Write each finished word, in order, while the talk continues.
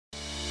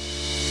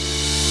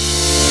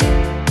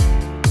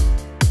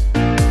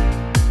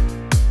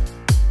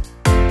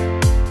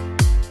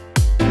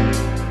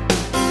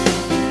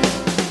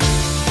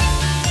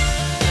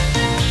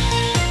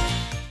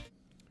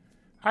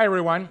Hi,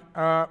 everyone.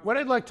 What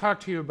I'd like to talk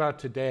to you about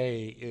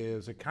today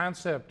is a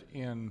concept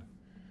in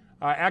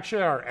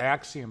actually our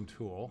Axiom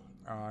tool,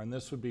 and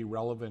this would be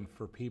relevant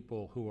for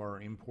people who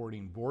are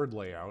importing board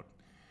layout.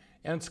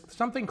 And it's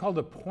something called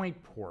a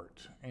point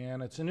port,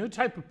 and it's a new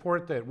type of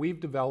port that we've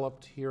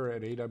developed here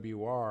at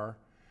AWR,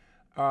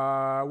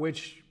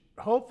 which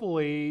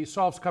hopefully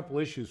solves a couple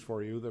issues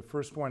for you. The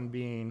first one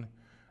being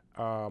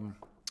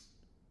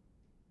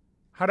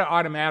how to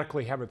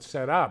automatically have it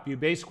set up. You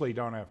basically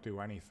don't have to do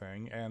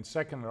anything. And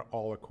second of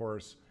all, of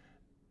course,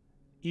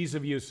 ease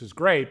of use is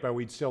great, but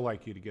we'd still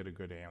like you to get a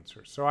good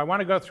answer. So I want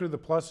to go through the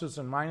pluses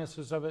and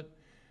minuses of it,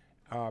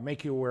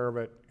 make you aware of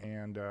it,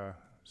 and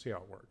see how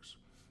it works.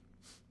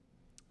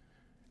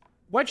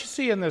 What you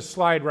see in this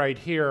slide right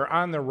here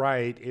on the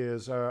right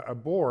is a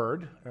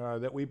board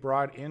that we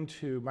brought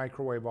into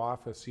Microwave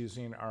Office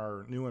using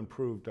our new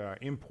improved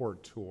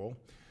import tool.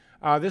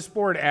 This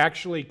board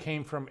actually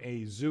came from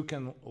a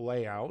Zuken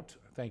layout.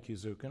 Thank you,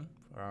 Zuken,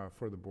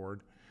 for the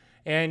board.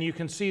 And you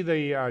can see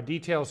the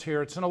details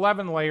here. It's an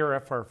 11-layer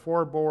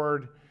FR4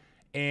 board,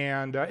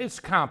 and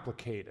it's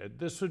complicated.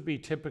 This would be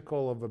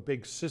typical of a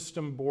big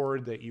system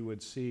board that you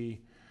would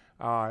see,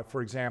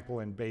 for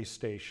example, in base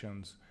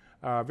stations.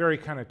 Very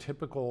kind of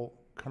typical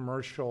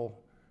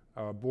commercial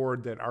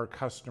board that our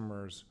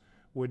customers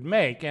would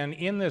make. And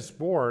in this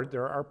board,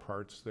 there are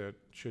parts that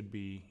should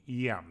be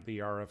EM, the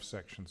RF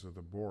sections of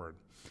the board.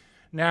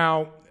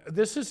 Now,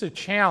 this is a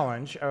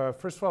challenge.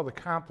 First of all, the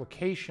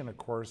complication, of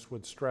course,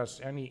 would stress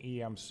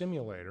any EM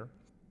simulator.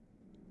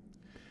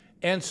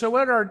 And so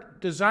what our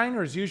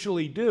designers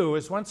usually do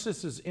is once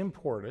this is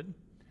imported,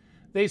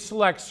 they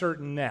select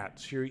certain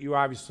nets. You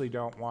obviously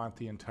don't want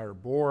the entire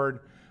board.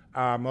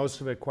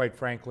 Most of it, quite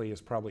frankly, is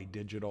probably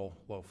digital,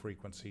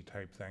 low-frequency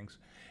type things.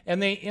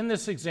 And in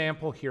this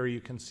example here, you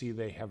can see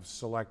they have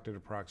selected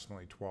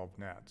approximately 12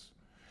 nets.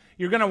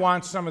 You're going to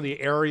want some of the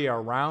area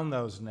around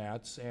those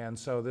nets, and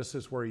so this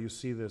is where you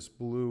see this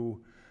blue,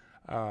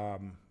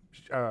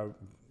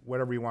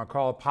 whatever you want to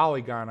call it,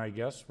 polygon, I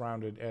guess,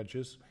 rounded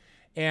edges.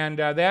 And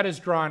that is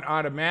drawn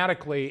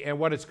automatically, and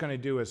what it's going to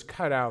do is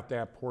cut out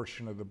that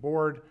portion of the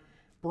board,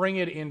 bring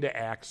it into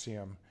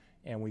Axiom,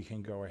 and we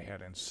can go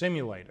ahead and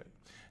simulate it.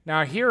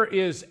 Now here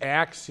is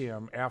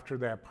Axiom after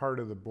that part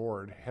of the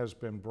board has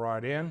been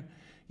brought in.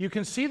 You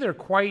can see there are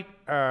quite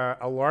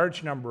a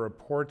large number of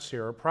ports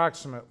here,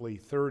 approximately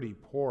 30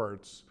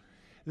 ports.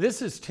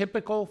 This is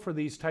typical for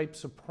these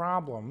types of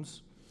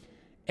problems,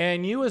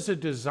 and you as a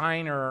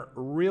designer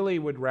really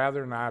would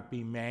rather not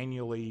be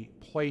manually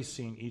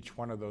placing each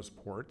one of those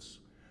ports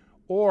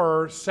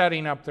or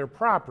setting up their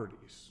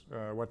properties,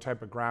 what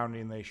type of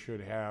grounding they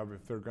should have,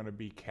 if they're going to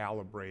be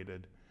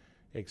calibrated,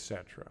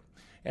 etc.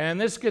 And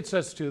this gets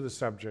us to the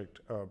subject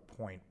of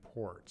point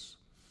ports.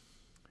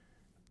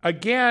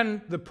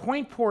 Again, the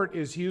point port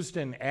is used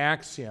in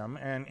Axiom,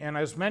 and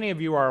as many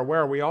of you are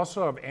aware, we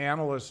also have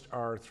Analyst,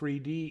 our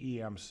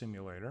 3D EM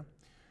simulator.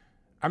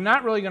 I'm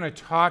not really going to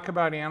talk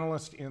about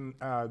Analyst in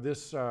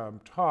this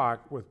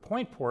talk with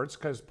point ports,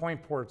 because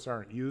point ports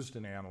aren't used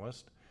in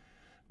Analyst.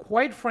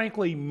 Quite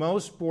frankly,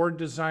 most board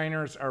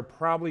designers are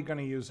probably going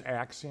to use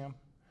Axiom.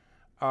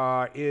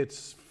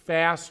 It's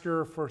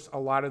faster for a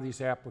lot of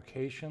these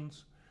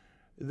applications.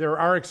 There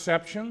are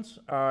exceptions.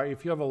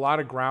 If you have a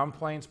lot of ground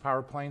planes,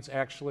 power planes,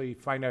 actually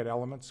finite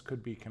elements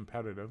could be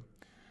competitive.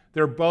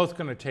 They're both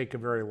going to take a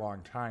very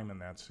long time in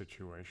that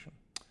situation.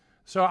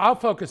 So I'll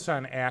focus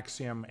on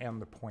Axiom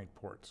and the point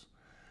ports.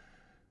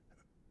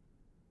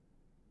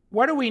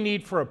 What do we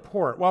need for a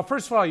port? Well,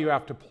 first of all, you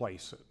have to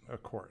place it,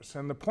 of course.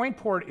 And the point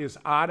port is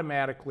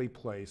automatically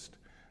placed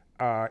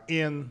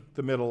in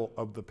the middle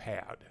of the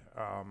pad.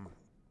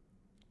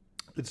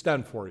 It's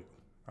done for you,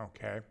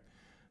 okay?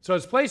 So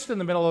it's placed in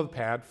the middle of the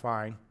pad,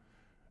 fine.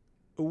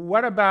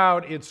 What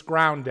about its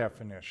ground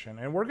definition?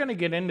 And we're going to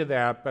get into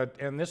that,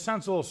 and this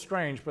sounds a little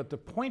strange, but the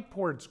point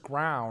port's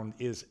ground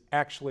is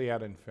actually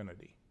at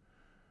infinity,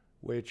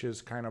 which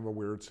is kind of a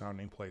weird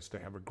sounding place to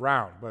have a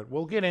ground. But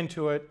we'll get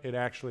into it. It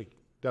actually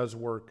does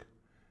work.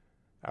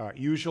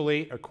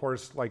 Usually, of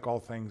course, like all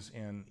things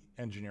in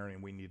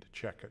engineering, we need to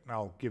check it, and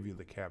I'll give you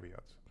the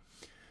caveats.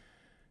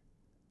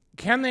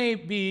 Can they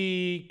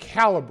be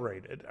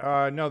calibrated?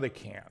 No, they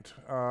can't.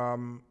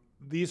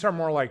 These are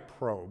more like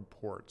probe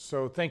ports.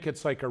 So think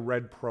it's like a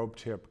red probe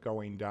tip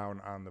going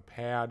down on the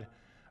pad.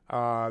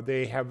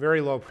 They have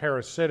very low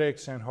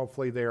parasitics, and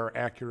hopefully they are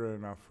accurate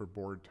enough for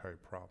board type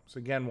problems.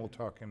 Again, we'll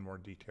talk in more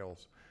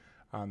details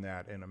on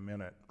that in a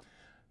minute.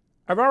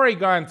 I've already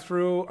gone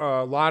through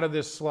a lot of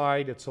this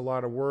slide. It's a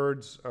lot of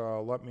words.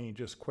 Let me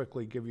just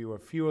quickly give you a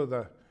few of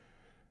the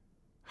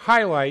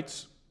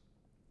highlights.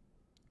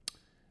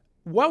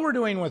 What we're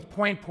doing with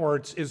point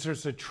ports is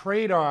there's a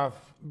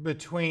trade-off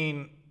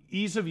between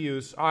ease of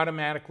use,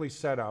 automatically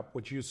set up,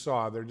 which you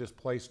saw, they're just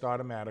placed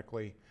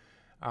automatically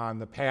on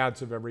the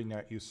pads of every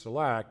net you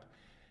select,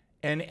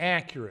 and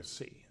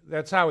accuracy.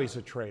 That's always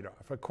a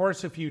trade-off. Of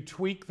course, if you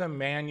tweak them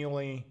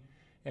manually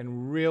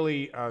and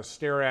really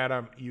stare at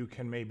them, you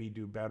can maybe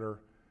do better,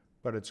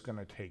 but it's going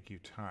to take you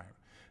time.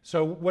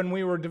 So when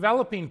we were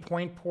developing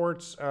point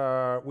ports,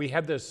 we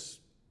had this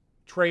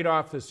trade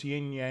off, this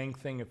yin-yang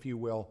thing, if you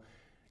will.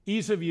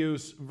 Ease of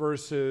use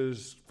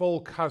versus full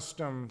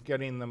custom,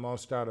 getting the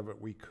most out of it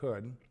we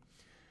could.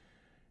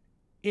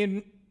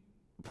 In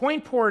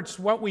point ports,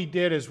 what we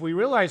did is we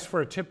realized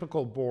for a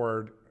typical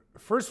board,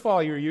 first of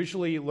all, you're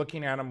usually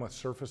looking at them with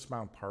surface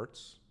mount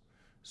parts.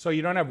 So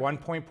you don't have one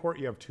point port,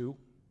 you have two.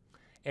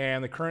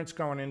 And the current's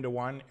going into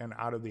one and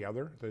out of the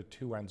other, the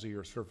two ends of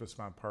your surface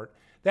mount part.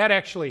 That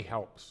actually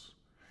helps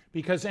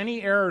because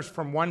any errors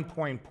from one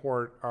point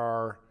port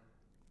are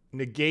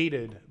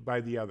negated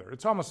by the other.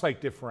 It's almost like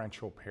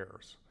differential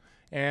pairs.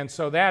 And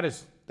so that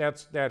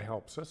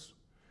helps us.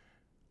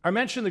 I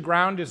mentioned the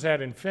ground is at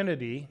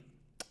infinity.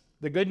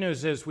 The good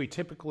news is we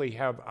typically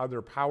have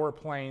other power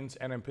planes,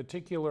 and in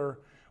particular,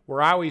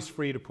 we're always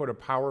free to put a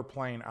power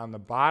plane on the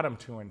bottom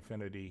to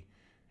infinity.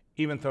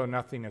 Even though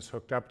nothing is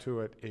hooked up to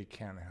it, it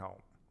can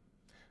help.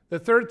 The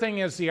third thing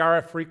is the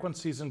RF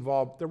frequencies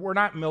involved. We're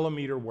not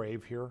millimeter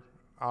wave here.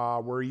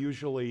 We're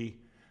usually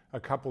a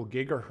couple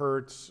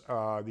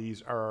gigahertz.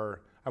 These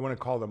are, I want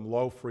to call them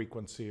low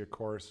frequency, of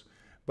course,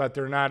 but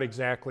they're not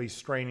exactly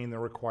straining the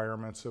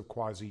requirements of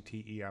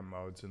quasi-TEM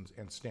modes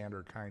and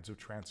standard kinds of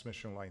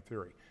transmission line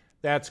theory.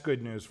 That's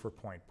good news for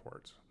point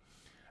ports.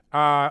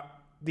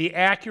 The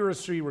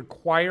accuracy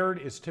required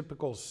is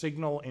typical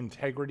signal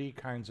integrity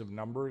kinds of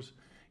numbers.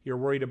 You're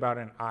worried about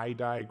an eye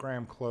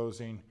diagram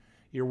closing.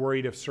 You're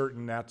worried if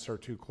certain nets are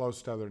too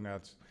close to other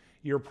nets.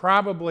 You're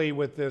probably,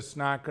 with this,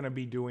 not going to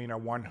be doing a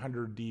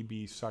 100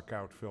 dB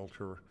suck-out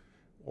filter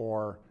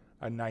or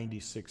a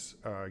 96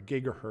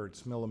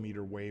 gigahertz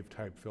millimeter wave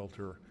type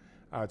filter.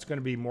 It's going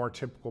to be more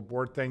typical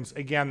board things.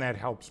 Again, that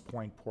helps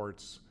point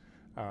ports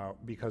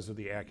because of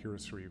the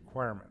accuracy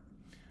requirement.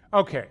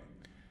 Okay.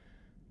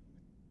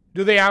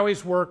 Do they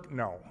always work?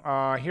 No.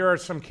 Here are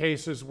some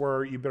cases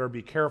where you better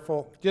be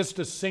careful. Just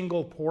a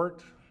single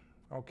port,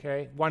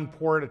 okay? One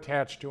port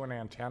attached to an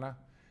antenna.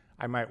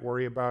 I might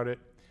worry about it.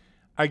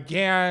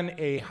 Again,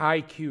 a high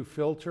Q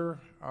filter.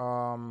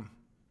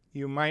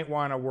 You might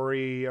want to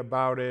worry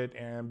about it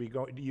and be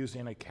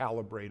using a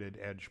calibrated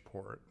edge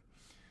port.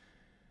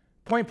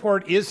 Point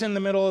port is in the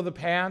middle of the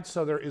pad,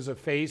 so there is a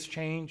phase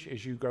change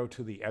as you go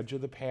to the edge of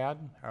the pad.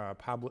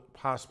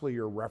 Possibly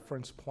your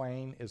reference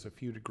plane is a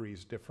few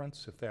degrees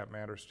difference, if that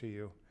matters to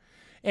you.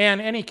 And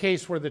any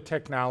case where the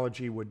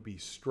technology would be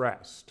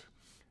stressed.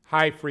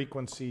 High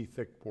frequency,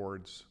 thick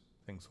boards,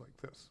 things like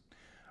this.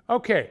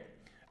 Okay,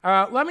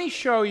 let me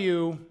show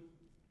you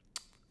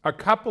a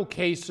couple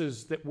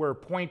cases where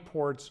point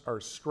ports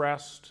are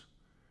stressed.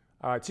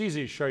 It's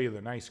easy to show you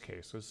the nice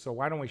cases, so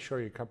why don't we show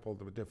you a couple of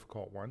the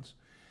difficult ones.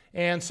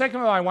 And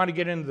second of all, I want to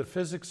get into the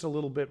physics a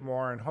little bit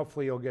more, and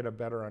hopefully you'll get a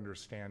better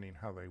understanding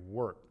how they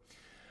work.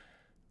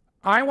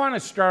 I want to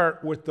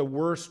start with the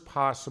worst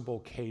possible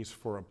case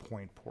for a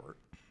point port.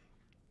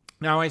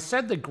 Now, I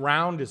said the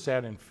ground is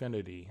at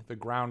infinity, the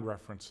ground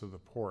reference of the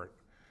port.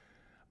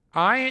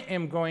 I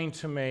am going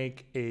to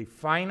make a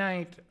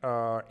finite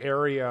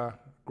area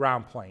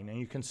ground plane, and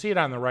you can see it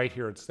on the right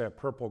here. It's that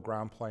purple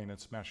ground plane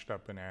that's meshed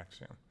up in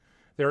axiom.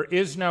 There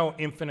is no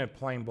infinite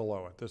plane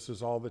below it. This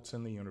is all that's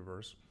in the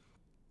universe.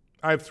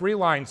 I have three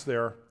lines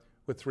there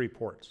with three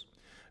ports.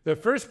 The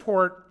first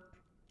port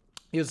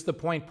is the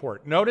point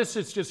port. Notice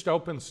it's just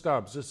open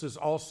stubs. This is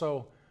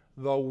also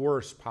the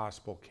worst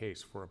possible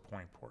case for a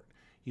point port.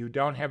 You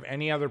don't have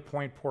any other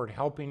point port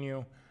helping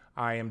you.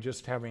 I am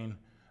just having,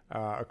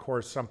 of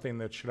course, something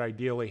that should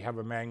ideally have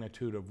a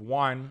magnitude of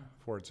 1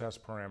 for its S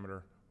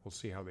parameter. We'll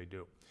see how they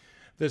do.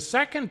 The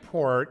second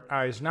port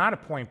is not a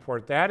point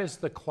port. That is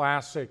the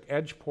classic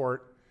edge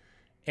port.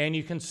 And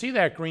you can see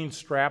that green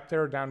strap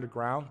there down to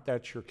ground.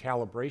 That's your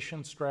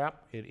calibration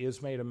strap. It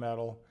is made of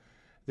metal.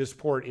 This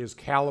port is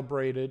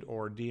calibrated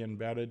or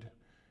de-embedded,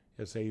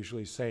 as they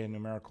usually say in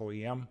numerical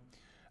EM.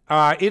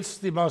 It's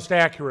the most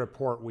accurate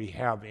port we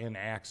have in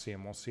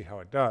Axiom. We'll see how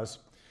it does.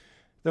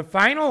 The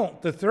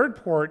third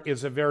port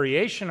is a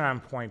variation on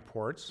point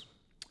ports.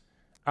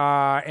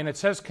 And it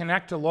says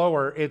connect to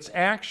lower. It's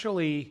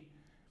actually,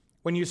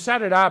 when you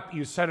set it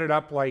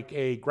up like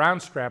a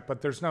ground strap,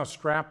 but there's no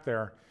strap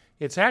there.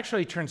 It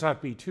actually turns out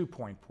to be 2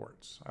 point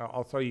ports.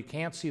 Although you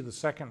can't see the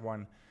second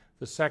one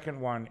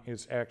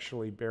is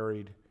actually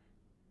buried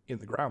in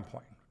the ground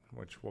plane,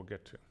 which we'll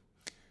get to.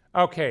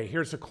 Okay,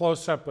 here's a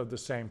close-up of the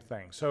same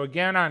thing. So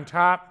again, on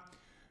top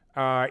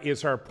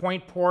is our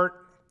point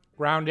port,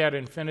 ground at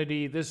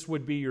infinity. This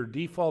would be your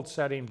default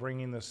setting,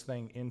 bringing this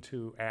thing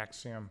into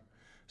Axiom.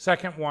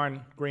 Second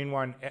one, green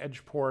one,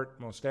 edge port,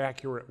 most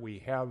accurate we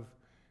have.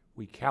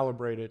 We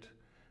calibrate it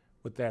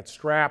with that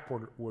strap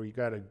where you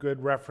got a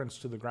good reference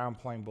to the ground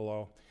plane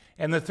below.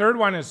 And the third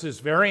one is this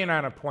variant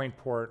on a point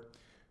port.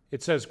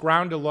 It says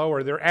ground to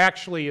lower. There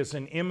actually is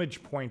an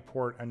image point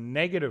port, a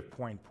negative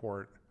point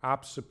port,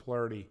 opposite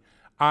polarity,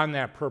 on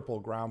that purple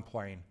ground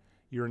plane.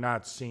 You're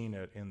not seeing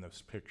it in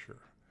this picture,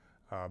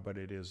 but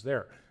it is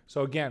there.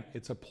 So again,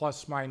 it's a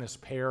plus-minus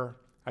pair,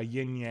 a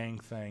yin-yang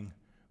thing.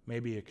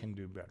 Maybe it can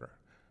do better.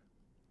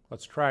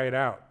 Let's try it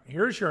out.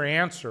 Here's your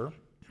answer.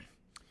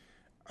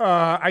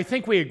 I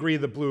think we agree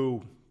the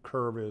blue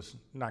curve is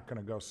not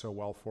going to go so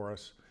well for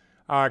us.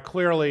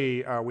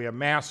 Clearly, we have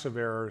massive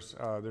errors.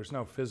 There's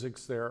no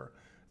physics there.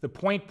 The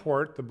point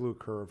port, the blue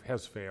curve,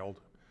 has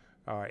failed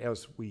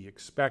as we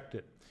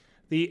expected.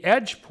 The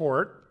edge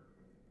port,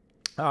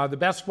 the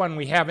best one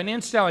we have, and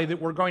incidentally,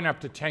 that we're going up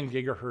to 10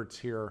 gigahertz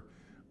here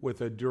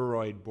with a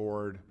Duroid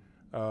board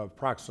of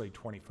approximately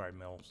 25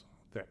 mils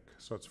thick,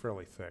 so it's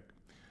fairly thick.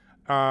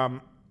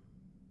 The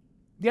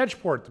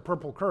edge port, the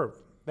purple curve,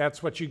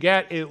 that's what you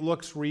get. It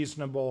looks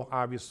reasonable,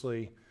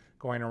 obviously,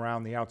 going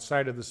around the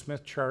outside of the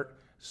Smith chart,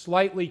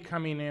 slightly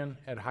coming in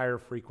at higher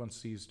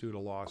frequencies due to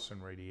loss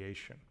and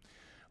radiation.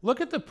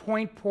 Look at the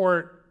point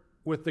port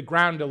with the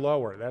ground to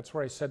lower. That's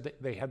where I said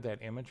that they had that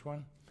image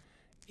one.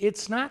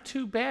 It's not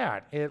too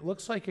bad. It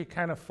looks like it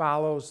kind of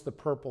follows the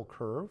purple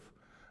curve.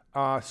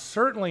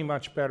 Certainly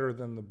much better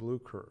than the blue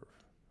curve.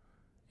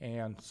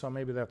 And so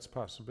maybe that's a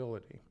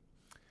possibility.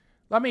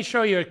 Let me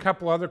show you a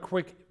couple other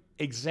quick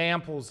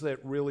examples that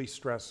really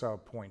stress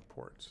out point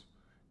ports.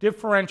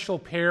 Differential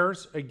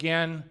pairs,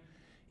 again,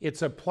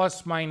 it's a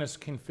plus-minus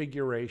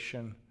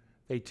configuration.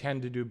 They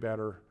tend to do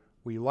better.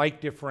 We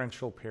like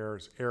differential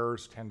pairs.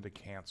 Errors tend to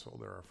cancel.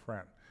 They're our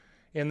friend.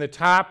 In the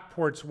top,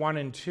 ports 1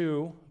 and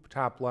 2,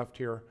 top left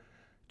here,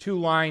 2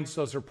 lines,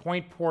 those are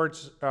point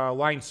ports.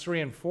 Lines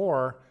 3 and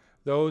 4,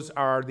 those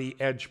are the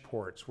edge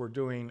ports. We're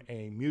doing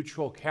a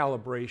mutual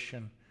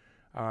calibration.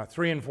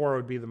 3 and 4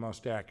 would be the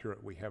most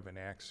accurate we have in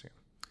Axiom.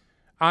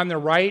 On the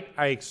right,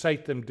 I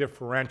excite them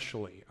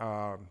differentially.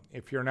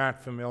 If you're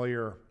not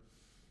familiar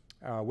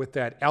with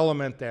that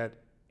element, that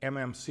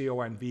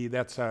MMCONV,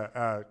 that's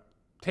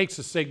takes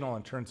a signal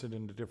and turns it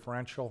into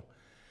differential.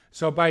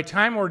 So by the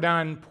time we're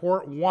done,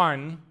 port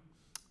 1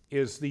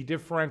 is the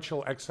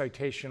differential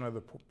excitation of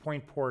the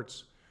point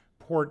ports.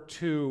 Port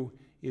 2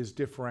 is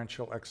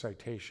differential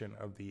excitation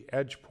of the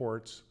edge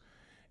ports.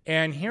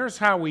 And here's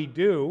how we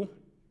do.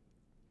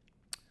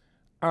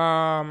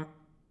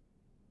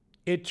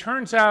 It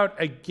turns out,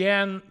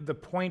 again, the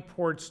point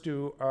ports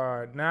do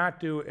not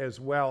do as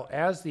well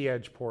as the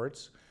edge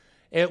ports.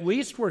 At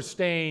least we're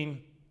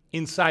staying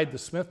inside the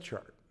Smith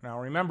chart. Now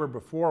remember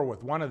before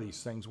with one of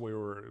these things we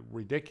were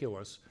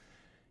ridiculous.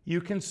 You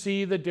can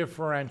see the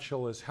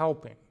differential is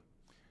helping.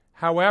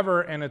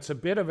 However, and it's a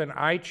bit of an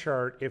eye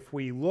chart, if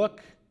we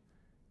look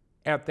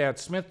at that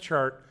Smith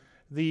chart,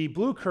 the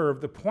blue curve,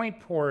 the point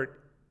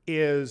port,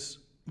 is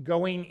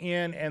going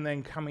in and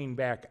then coming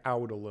back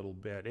out a little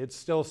bit. It's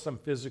still some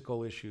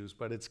physical issues,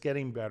 but it's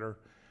getting better.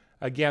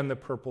 Again, the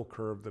purple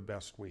curve, the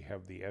best we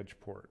have the edge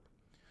port.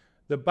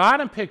 The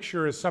bottom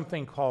picture is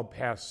something called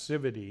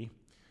passivity,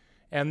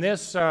 and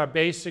this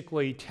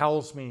basically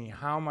tells me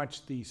how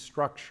much the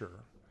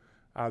structure,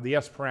 the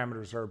S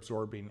parameters, are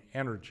absorbing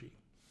energy.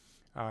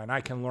 And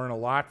I can learn a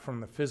lot from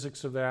the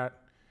physics of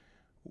that.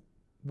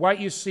 What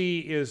you see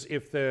is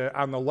if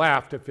on the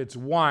left, if it's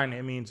 1,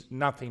 it means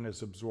nothing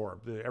is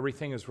absorbed.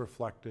 Everything is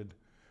reflected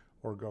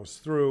or goes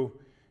through.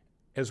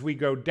 As we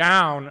go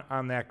down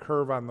on that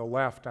curve on the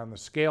left, on the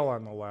scale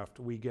on the left,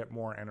 we get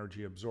more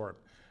energy absorbed.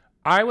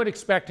 I would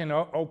expect in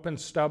open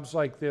stubs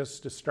like this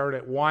to start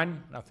at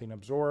 1, nothing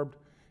absorbed.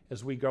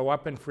 As we go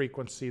up in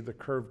frequency, the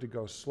curve to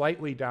go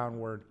slightly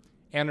downward.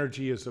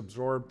 Energy is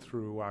absorbed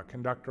through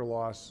conductor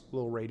loss, a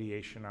little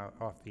radiation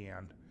off the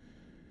end.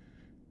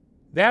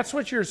 That's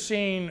what you're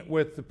seeing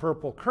with the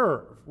purple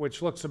curve,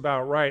 which looks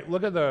about right.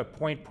 Look at the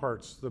point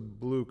parts, the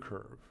blue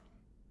curve.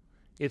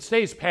 It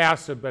stays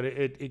passive, but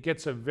it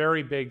gets a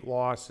very big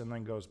loss and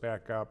then goes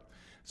back up.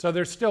 So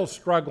they're still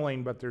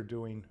struggling, but they're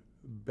doing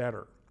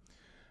better.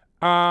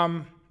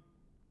 In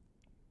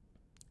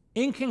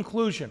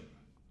conclusion,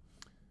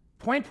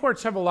 point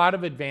ports have a lot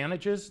of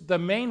advantages. The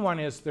main one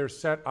is they're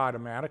set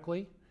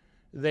automatically.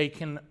 They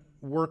can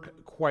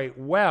work quite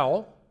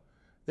well.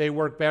 They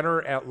work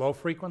better at low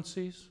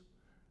frequencies.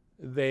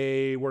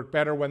 They work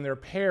better when they're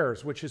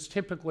pairs, which is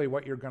typically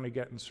what you're going to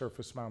get in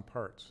surface mount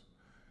parts.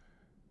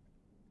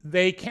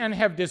 They can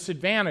have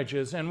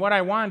disadvantages, and what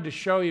I wanted to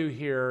show you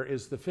here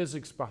is the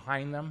physics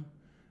behind them,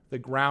 the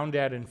ground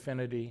at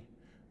infinity,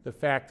 the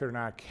fact they're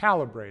not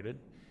calibrated.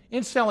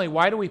 Incidentally,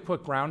 why do we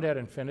put ground at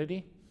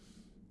infinity?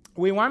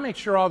 We want to make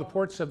sure all the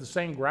ports have the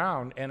same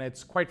ground, and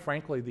it's quite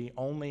frankly the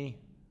only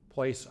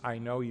place I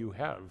know you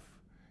have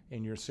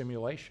in your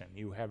simulation.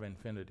 You have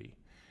infinity.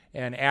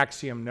 And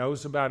Axiom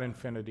knows about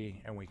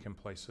infinity, and we can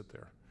place it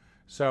there.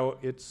 So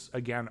it's,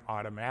 again,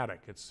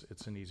 automatic. It's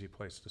an easy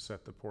place to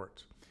set the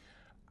ports.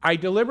 I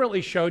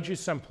deliberately showed you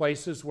some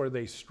places where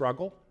they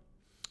struggle.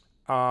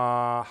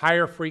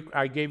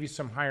 I gave you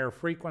some higher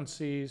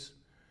frequencies,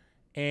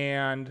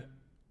 and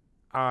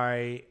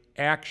I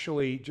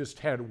actually just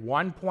had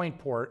 1 point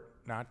port,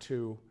 not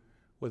 2,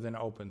 with an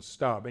open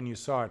stub, and you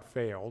saw it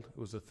failed. It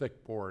was a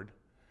thick board.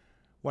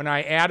 When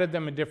I added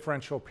them in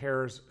differential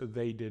pairs,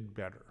 they did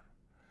better.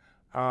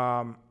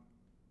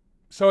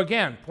 So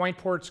again, point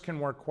ports can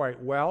work quite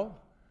well.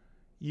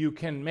 You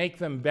can make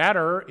them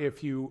better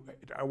if you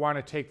want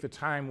to take the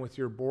time with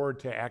your board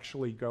to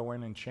actually go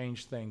in and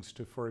change things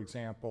to, for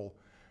example,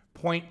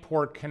 point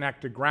port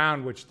connect to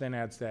ground, which then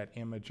adds that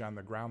image on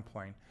the ground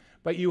plane.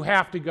 But you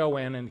have to go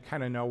in and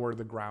kind of know where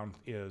the ground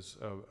is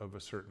of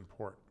a certain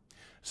port.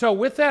 So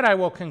with that, I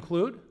will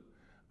conclude.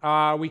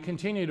 We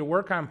continue to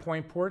work on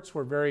point ports.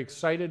 We're very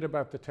excited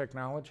about the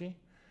technology.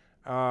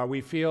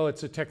 We feel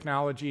it's a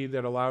technology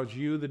that allows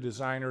you, the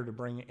designer, to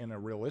bring in a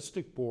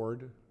realistic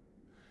board,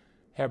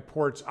 have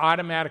ports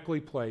automatically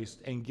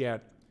placed, and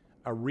get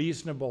a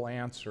reasonable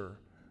answer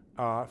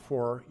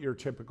for your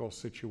typical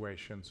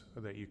situations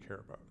that you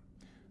care about.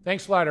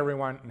 Thanks a lot,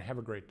 everyone, and have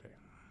a great day.